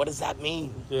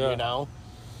mean? Yeah.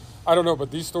 I don't know,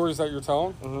 but these stories that you're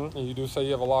telling, mm-hmm. and you do say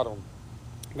you have a lot of them,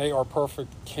 they are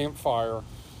perfect campfire,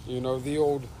 the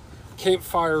old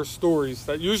campfire stories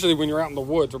that usually when you're out in the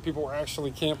woods or people are actually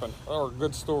camping are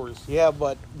good stories. Yeah,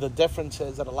 but the difference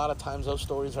is that a lot of times those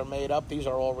stories are made up. These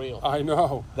are all real. I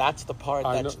know. That's the part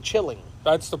that's chilling.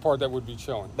 That's the part that would be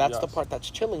chilling. That's the part that's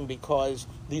chilling because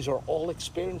these are all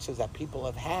experiences that people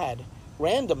have had,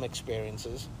 random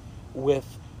experiences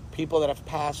with people that have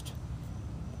passed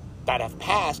that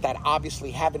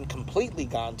obviously haven't completely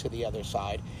gone to the other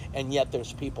side, and yet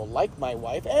there's people like my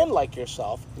wife and like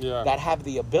yourself that have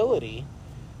the ability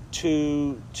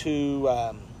to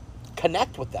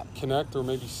connect with them. Connect or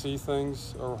maybe see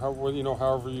things or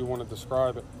however you want to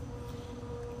describe it.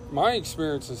 My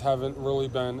experiences haven't really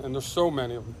been, and there's so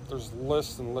many of them, there's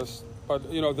lists and lists, but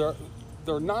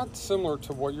they're not similar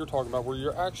to what you're talking about, where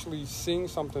you're actually seeing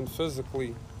something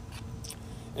physically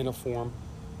in a form.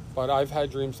 But I've had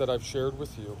dreams that I've shared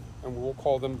with you, and we'll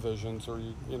call them visions, or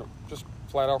just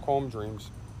flat out call them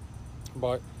dreams.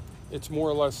 But it's more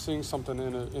or less seeing something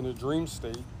in a dream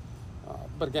state,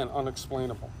 but again,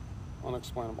 unexplainable.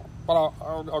 But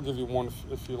I'll give you one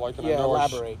if you like. And Yeah, I know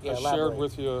elaborate. I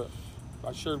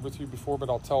shared with you before, but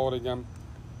I'll tell it again.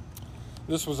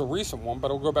 This was a recent one, but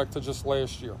it'll go back to just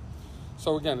last year.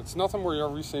 So again, it's nothing where you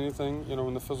ever see anything,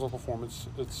 in the physical form.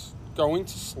 It's going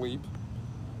to sleep.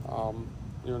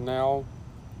 You're now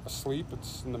asleep.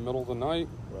 It's in the middle of the night.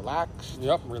 Relaxed.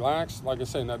 Yep, relaxed. Like I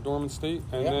say, in that dormant state.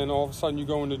 And then all of a sudden you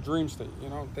go into dream state.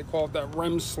 They call it that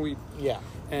REM sleep. Yeah.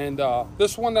 And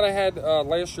this one that I had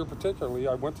last year particularly,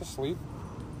 I went to sleep.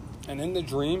 And in the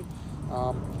dream,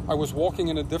 I was walking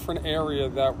in a different area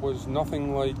that was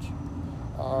nothing like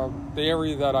the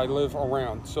area that I live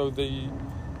around. So the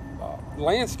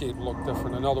landscape looked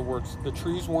different. In other words, the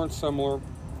trees weren't similar.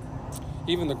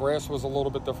 Even the grass was a little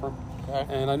bit different.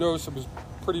 Okay. And I noticed it was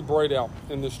pretty bright out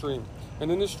in this dream.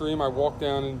 And in this dream, I walked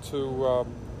down into,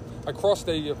 I crossed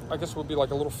I guess it would be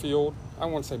like a little field. I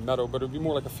wouldn't say meadow, but it would be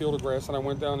more like a field of grass. And I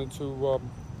went down into,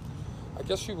 I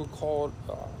guess you would call it,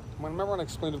 remember when I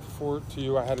explained it before to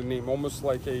you, I had a name, almost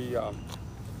like a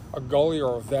gully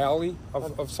or a valley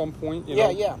of some point.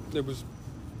 Yeah. It was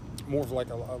more of like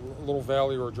a little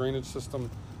valley or a drainage system.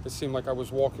 It seemed like I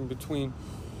was walking between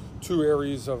two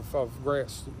areas of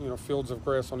grass, fields of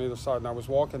grass on either side. And I was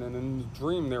walking, and in the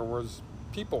dream there were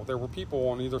people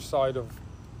on either side of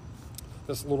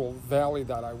this little valley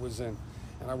that I was in.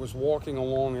 And I was walking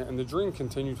along it, and the dream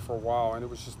continued for a while, and it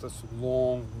was just this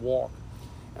long walk.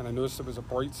 And I noticed it was a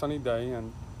bright sunny day,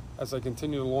 and as I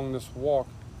continued along this walk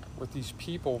with these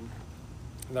people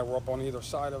that were up on either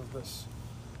side of this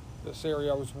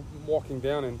area I was walking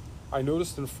down, and I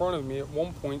noticed in front of me at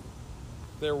one point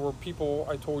there were people,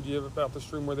 I told you about this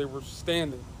dream, where they were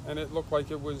standing, and it looked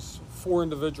like it was 4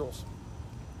 individuals.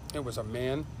 It was a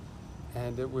man,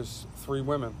 and it was 3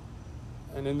 women.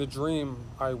 And in the dream,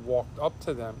 I walked up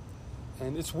to them.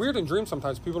 And it's weird in dreams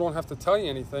sometimes. People don't have to tell you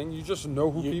anything. You just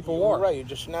know who people are. Right, you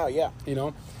just know, yeah.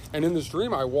 And in this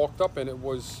dream, I walked up, and it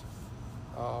was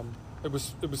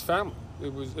family.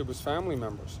 It was family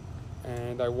members.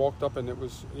 And I walked up, and it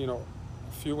was, a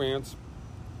few aunts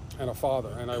and a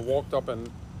father. And I walked up,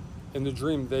 and in the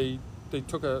dream, they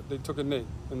took a knee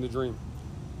in the dream.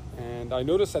 And I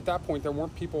noticed at that point there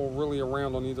weren't people really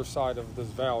around on either side of this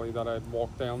valley that I had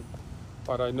walked down.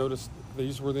 But I noticed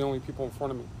these were the only people in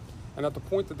front of me. And at the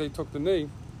point that they took the knee,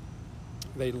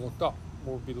 they looked up,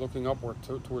 or would be looking upward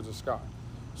towards the sky.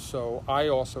 So I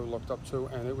also looked up too,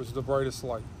 and it was the brightest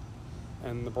light.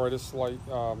 And the brightest light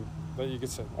that you could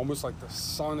see, almost like the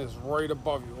sun is right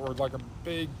above you, or like a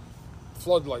big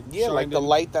floodlight. Yeah, like the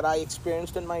light that I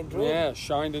experienced in my dream. Yeah,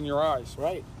 shined in your eyes.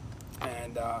 Right.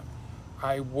 And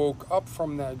I woke up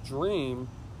from that dream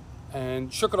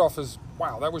and shook it off as,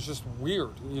 wow, that was just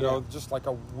weird, just like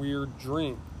a weird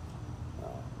dream.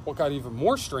 What got even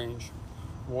more strange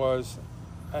was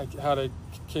I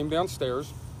came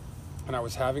downstairs, and I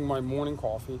was having my morning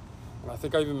coffee, and I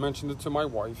think I even mentioned it to my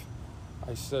wife.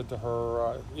 I said to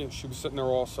her, she was sitting there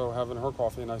also having her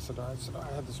coffee, and I said, I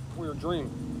had this weird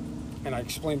dream, and I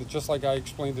explained it just like I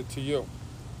explained it to you.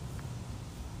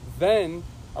 Then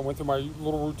I went through my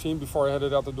little routine before I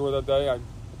headed out the door that day. I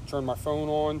turned my phone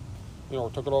on,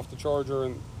 took it off the charger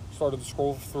and started to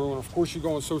scroll through. And of course you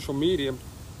go on social media,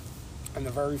 and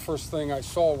the very first thing I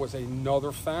saw was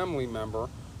another family member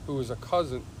who is a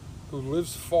cousin who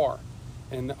lives far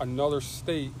in another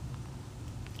state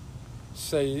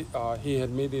say he had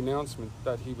made the announcement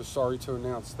that he was sorry to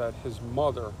announce that his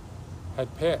mother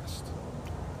had passed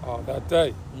that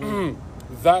day.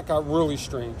 That got really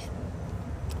strange.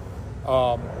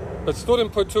 But still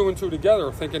didn't put 2 and 2 together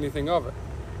or think anything of it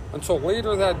until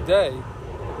later that day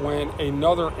when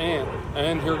another aunt,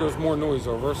 and here goes more noise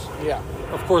over us. Yeah.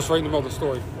 Of course, right in the middle of the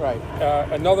story. Right.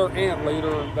 Another aunt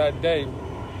later that day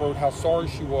wrote how sorry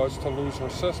she was to lose her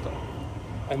sister.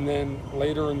 And then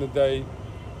later in the day,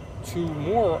 2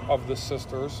 more of the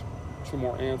sisters, 2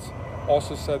 more aunts,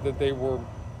 also said that they were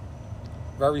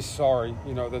very sorry,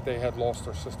 that they had lost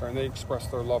their sister, and they expressed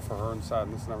their love for her and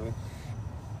sadness and everything.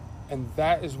 And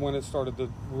that is when it started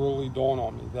to really dawn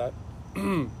on me that,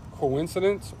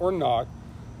 coincidence or not,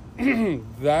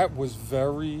 that was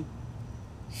very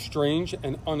strange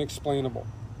and unexplainable,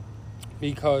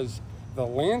 because the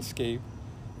landscape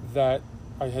that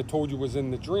I had told you was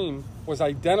in the dream was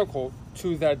identical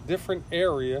to that different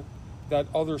area, that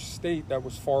other state that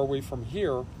was far away from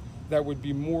here, that would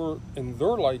be more in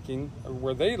their liking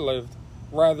where they lived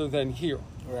rather than here.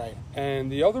 Right.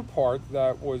 And the other part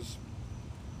that was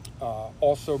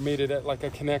also made it like a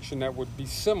connection that would be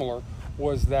similar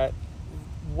was that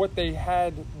what they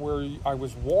had where I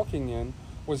was walking in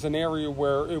was an area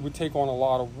where it would take on a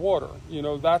lot of water. You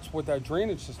know, that's what that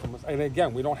drainage system was. And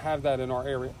again, we don't have that in our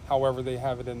area. However, they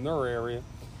have it in their area,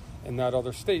 in that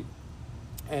other state.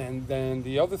 And then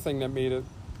the other thing that made it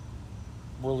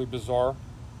really bizarre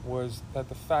was that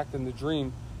the fact in the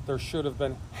dream, there should have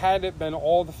been, had it been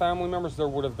all the family members, there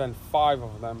would have been 5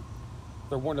 of them.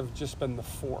 There wouldn't have just been the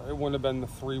 4. It wouldn't have been the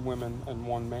 3 women and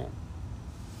 1 man.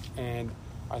 And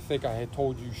I think I had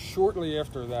told you shortly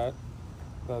after that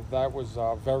that was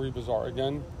very bizarre.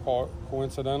 Again,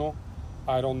 coincidental,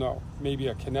 I don't know. Maybe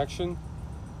a connection.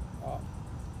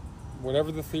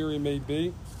 Whatever the theory may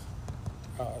be,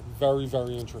 very,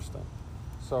 very interesting.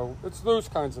 So it's those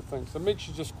kinds of things that makes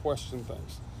you just question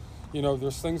things. You know,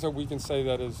 there's things that we can say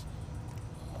that is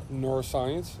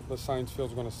neuroscience. The science field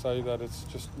is going to say that it's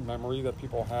just memory that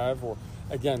people have, or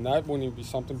again, that wouldn't even be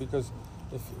something, because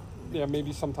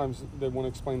maybe sometimes they want to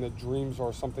explain that dreams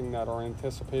are something that are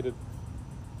anticipated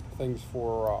things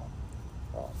for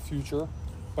future.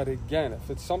 But again, if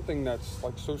it's something that's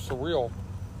like so surreal,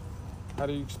 how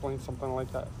do you explain something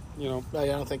like that? You know, I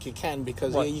don't think you can,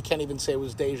 because right. you can't even say it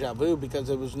was deja vu, because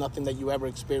it was nothing that you ever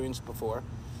experienced before.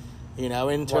 You know,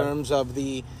 in terms of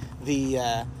the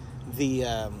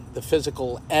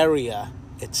physical area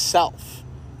itself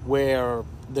where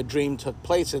the dream took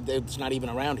place, it's not even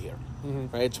around here.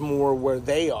 Mm-hmm. Right? It's more where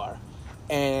they are.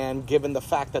 And given the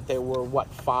fact that there were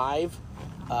 5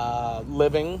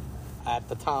 living at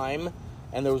the time,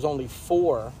 and there was only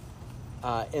 4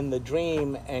 in the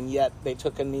dream, and yet they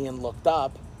took a knee and looked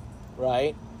up,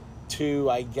 right, to,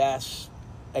 I guess,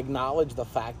 acknowledge the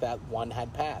fact that 1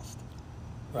 had passed,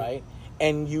 right?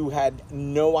 And you had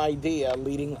no idea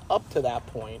leading up to that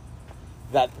point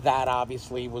that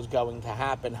obviously was going to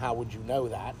happen. How would you know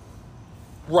that?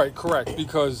 Right, correct,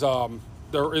 because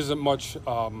there isn't much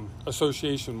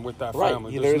association with that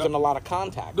family. There isn't a lot of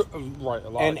contact. Right, a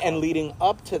lot. And leading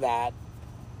up to that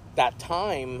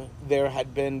time, there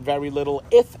had been very little,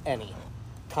 if any,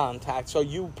 contact. So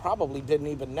you probably didn't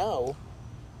even know.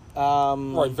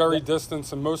 Right, very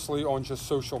distant, and mostly on just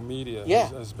social media.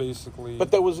 Yeah, as basically. But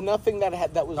there was nothing that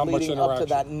was leading up to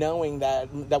that, knowing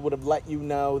that would have let you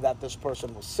know that this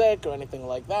person was sick or anything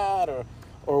like that,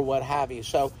 or what have you.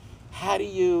 So, how do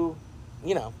you,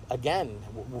 again,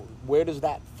 where does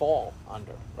that fall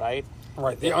under, right?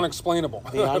 Right, the unexplainable.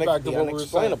 The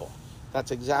unexplainable.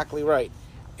 That's exactly right.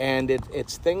 And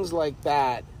it's things like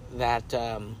that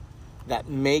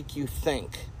make you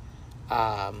think,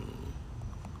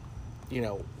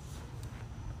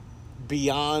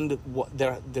 beyond what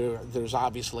there's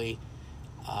obviously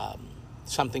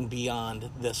something beyond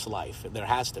this life. There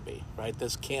has to be, right?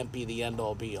 This can't be the end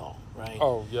all be all, right?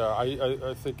 Oh yeah,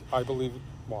 I believe.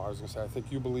 Well, I was going to say, I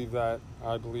think you believe that.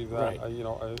 I believe that. Right. And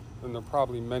there are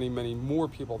probably many, many more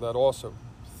people that also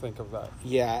think of that.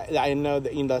 Yeah, I know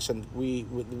that. Listen, we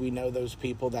know those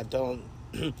people that don't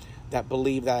that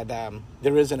believe that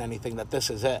there isn't anything, that this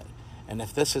is it, and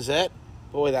if this is it,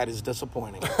 boy, that is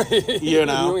disappointing.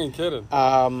 You ain't kidding.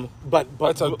 But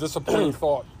that's a disappointing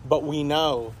thought. But we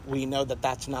know that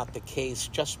that's not the case,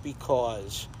 just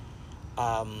because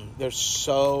there's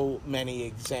so many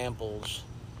examples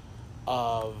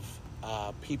of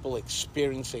people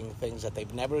experiencing things that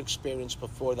they've never experienced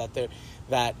before, that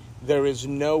there is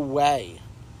no way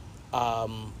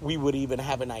we would even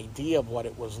have an idea of what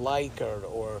it was like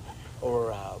or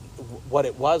what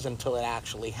it was until it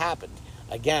actually happened.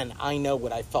 Again, I know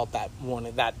what I felt that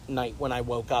morning, that night when I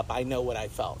woke up. I know what I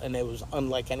felt, and it was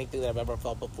unlike anything that I've ever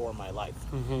felt before in my life,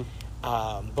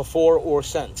 before or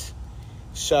since.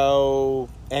 So,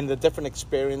 and the different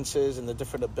experiences and the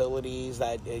different abilities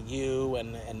that you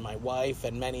and my wife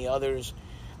and many others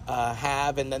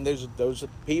have, and then there's those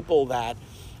people that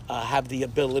have the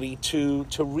ability to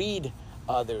read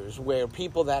others, where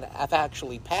people that have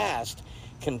actually passed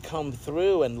can come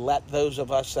through and let those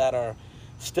of us that are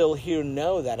still here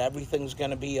know that everything's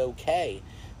going to be okay,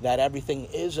 that everything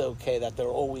is okay, that they're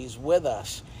always with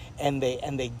us, and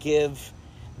they give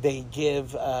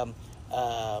a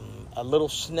little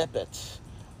snippets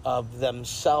of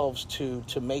themselves to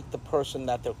make the person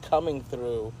that they're coming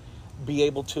through be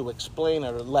able to explain,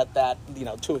 or let that,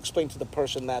 to explain to the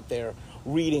person that they're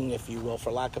reading, if you will,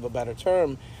 for lack of a better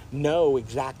term, know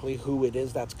exactly who it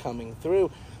is that's coming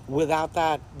through, without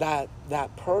that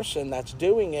person that's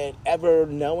doing it ever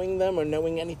knowing them or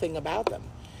knowing anything about them.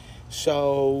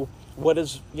 So what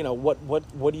is,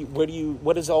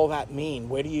 what does all that mean?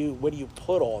 Where do you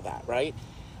put all that, right?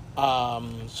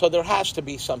 So there has to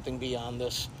be something beyond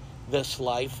this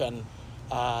life, and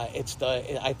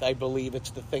I believe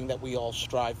it's the thing that we all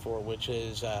strive for, which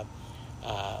is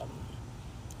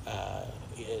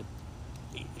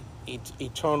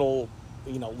eternal,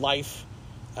 life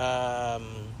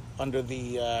under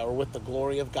the or with the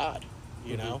glory of God,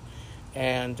 know,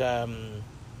 and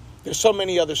there's so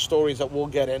many other stories that we'll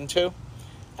get into.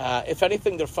 If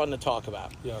anything, they're fun to talk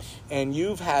about. Yes. And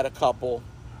you've had a couple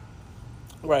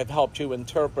where I've helped you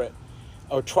interpret,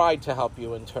 or tried to help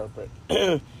you interpret,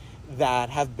 that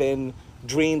have been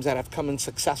dreams that have come in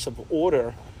successive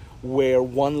order, where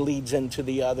one leads into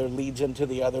the other, leads into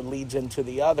the other, leads into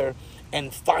the other,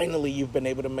 and finally you've been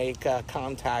able to make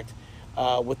contact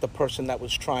with the person that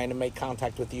was trying to make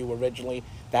contact with you originally,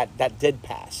 that did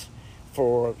pass,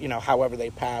 for however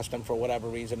they passed and for whatever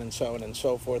reason, and so on and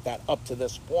so forth, that up to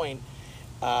this point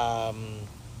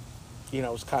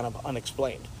is kind of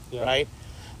unexplained. Yeah. Right?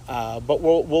 But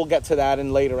we'll get to that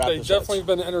in later episodes. They've definitely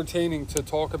been entertaining to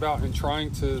talk about and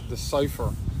trying to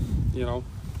decipher,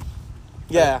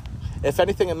 Yeah. If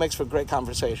anything, it makes for great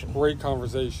conversation. Great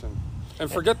conversation.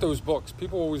 And forget those books.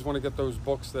 People always want to get those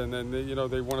books, and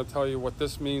they want to tell you what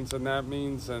this means and that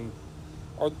means, and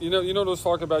or those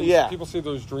talk about. Yeah. People see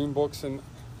those dream books, and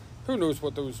who knows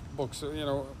what those books are.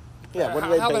 Yeah. What are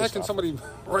they how the heck based can off? Somebody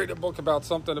write a book about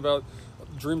something about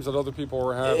dreams that other people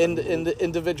were having? In the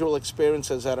individual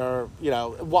experiences that are,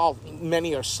 while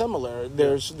many are similar,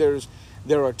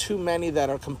 there are too many that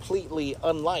are completely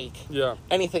unlike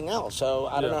anything else. So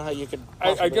I don't know how you could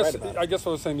I guess write about it. I guess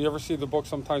what I was saying, you ever see the book,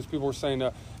 sometimes people are saying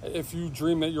if you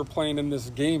dream that you're playing in this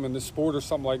game, in this sport or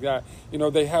something like that,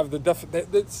 they have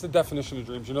it's the definition of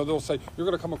dreams. They'll say you're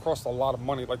going to come across a lot of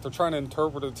money. Like they're trying to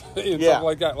interpret it and something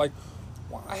like that. Like,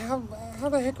 how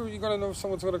the heck are you going to know if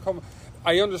someone's going to come?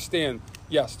 I understand.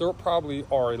 Yes, there probably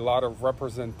are a lot of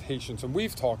representations, and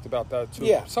we've talked about that too.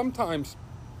 Yeah. Sometimes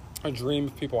a dream,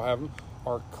 if people have them,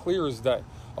 are clear as day.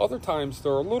 Other times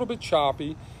they're a little bit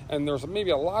choppy, and there's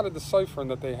maybe a lot of deciphering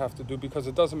that they have to do because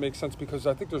it doesn't make sense, because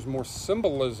I think there's more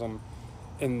symbolism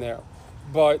in there.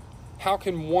 But how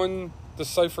can one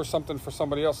decipher something for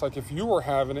somebody else? Like if you were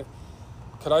having it,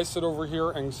 could I sit over here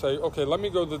and say, okay, let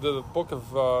me go to the book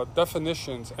of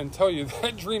definitions and tell you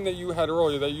that dream that you had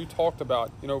earlier that you talked about,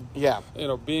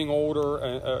 being older,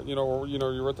 and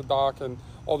you're at the dock and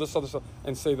all this other stuff,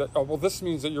 and say that, oh, well, this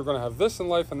means that you're going to have this in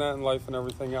life and that in life and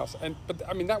everything else. But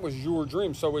I mean, that was your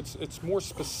dream, so it's more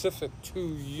specific to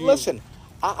you. Listen,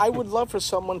 I would love for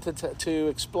someone to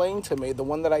explain to me the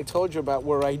one that I told you about,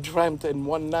 where I dreamt in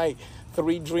one night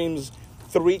 3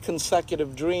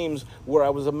 consecutive dreams where I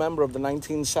was a member of the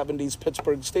 1970s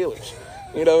Pittsburgh Steelers.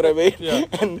 You know what I mean? Yeah.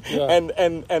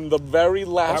 And the very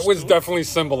last... That was definitely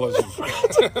symbolism.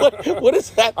 what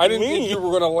does that mean? I didn't think you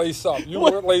were going to lace up. You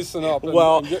weren't lacing up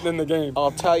and getting in the game.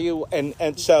 I'll tell you,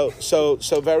 and so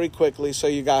very quickly, so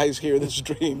you guys hear this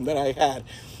dream that I had.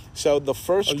 So the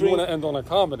first dream... You want to end on a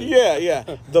comedy.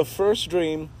 Yeah. The first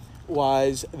dream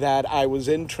was that I was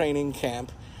in training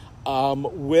camp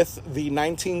with the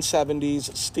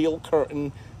 1970s steel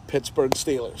curtain Pittsburgh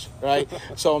Steelers, right?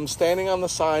 So I'm standing on the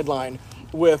sideline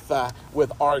with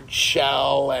Art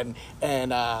Shell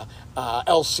and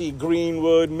L.C.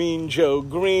 Greenwood, Mean Joe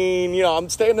Green. I'm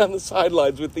standing on the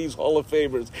sidelines with these Hall of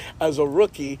Famers as a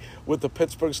rookie with the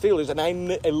Pittsburgh Steelers, and I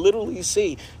literally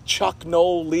see Chuck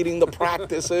Noll leading the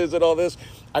practices and all this.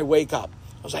 I wake up.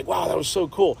 I was like, wow, that was so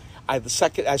cool.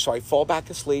 So I fall back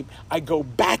asleep. I go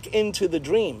back into the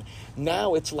dream.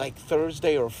 Now it's like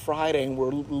Thursday or Friday, and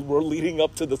we're leading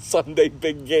up to the Sunday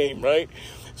big game, right?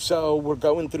 So we're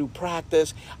going through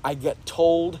practice. I get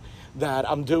told that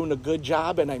I'm doing a good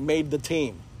job and I made the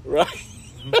team, right?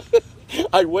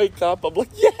 I wake up. I'm like,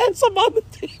 yes, I'm on the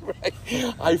team, right?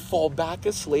 I fall back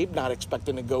asleep, not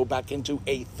expecting to go back into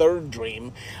a third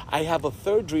dream. I have a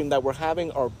third dream that we're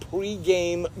having our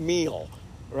pregame meal,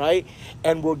 right?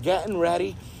 And we're getting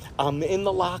ready. I'm in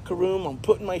the locker room. I'm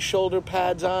putting my shoulder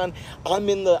pads on. I'm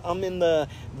in the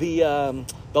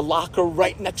locker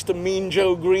right next to Mean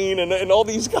Joe Green and all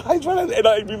these guys. Right? And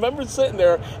I remember sitting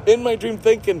there in my dream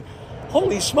thinking,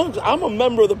 holy smokes, I'm a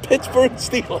member of the Pittsburgh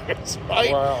Steelers,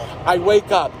 right? Wow. I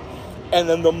wake up, and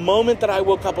then the moment that I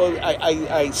woke up,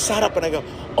 I sat up and I go,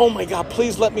 oh my God,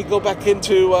 please let me go back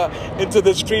into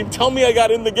this dream. Tell me I got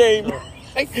in the game.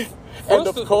 And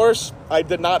of course, I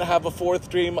did not have a fourth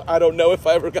dream. I don't know if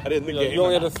I ever got in the game. You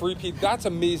only had a three-peat. That's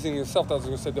amazing in itself. I was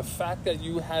going to say, the fact that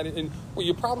you had it in, well,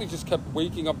 you probably just kept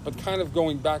waking up, but kind of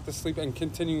going back to sleep and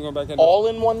continuing going back in. All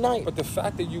in one night. But the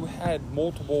fact that you had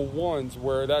multiple ones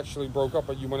where it actually broke up,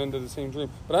 but you went into the same dream.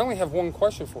 But I only have one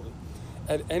question for you.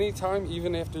 At any time,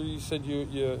 even after you said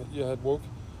you had woke,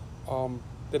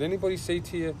 did anybody say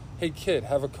to you, hey, kid,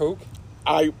 have a Coke?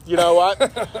 you know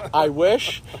what? I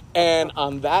wish. And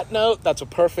on that note, that's a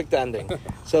perfect ending.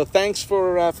 So thanks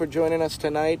for joining us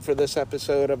tonight for this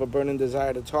episode of A Burning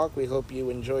Desire to Talk. We hope you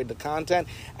enjoyed the content.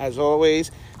 As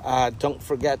always, don't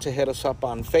forget to hit us up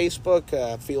on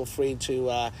Facebook. Feel free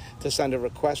to send a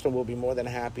request, and we'll be more than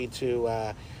happy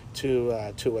to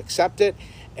accept it.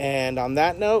 And on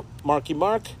that note, Marky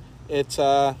Mark, it's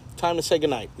time to say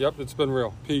goodnight. Yep, it's been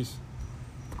real. Peace.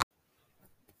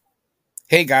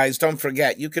 Hey guys, don't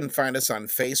forget, you can find us on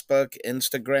Facebook,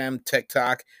 Instagram,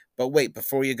 TikTok. But wait,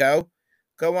 before you go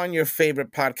on your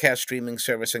favorite podcast streaming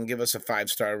service and give us a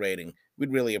 5-star rating.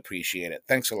 We'd really appreciate it.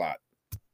 Thanks a lot.